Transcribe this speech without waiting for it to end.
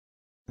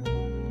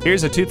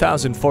Here's a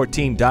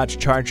 2014 Dodge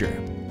Charger.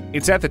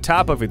 It's at the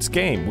top of its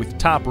game with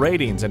top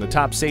ratings and a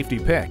top safety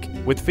pick.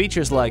 With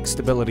features like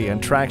stability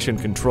and traction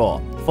control,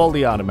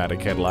 fully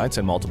automatic headlights,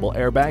 and multiple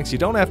airbags, you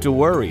don't have to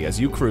worry as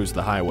you cruise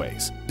the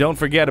highways. Don't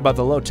forget about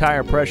the low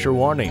tire pressure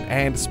warning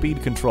and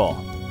speed control.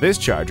 This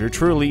Charger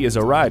truly is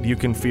a ride you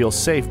can feel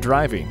safe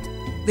driving.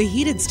 The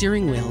heated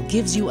steering wheel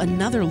gives you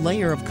another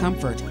layer of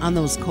comfort on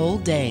those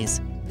cold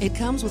days. It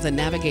comes with a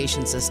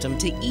navigation system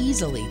to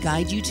easily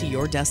guide you to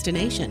your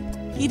destination.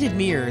 Heated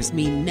mirrors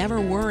mean never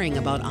worrying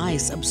about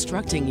ice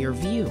obstructing your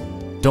view.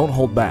 Don't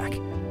hold back.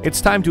 It's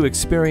time to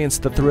experience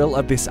the thrill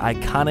of this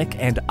iconic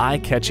and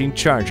eye-catching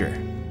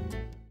Charger.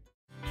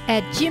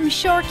 At Jim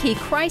Shorkey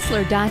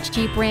Chrysler Dodge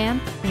Jeep Ram,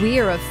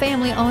 we're a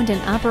family-owned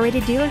and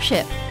operated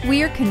dealership.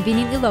 We're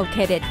conveniently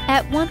located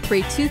at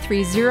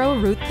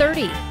 13230 Route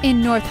 30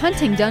 in North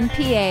Huntingdon,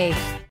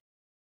 PA.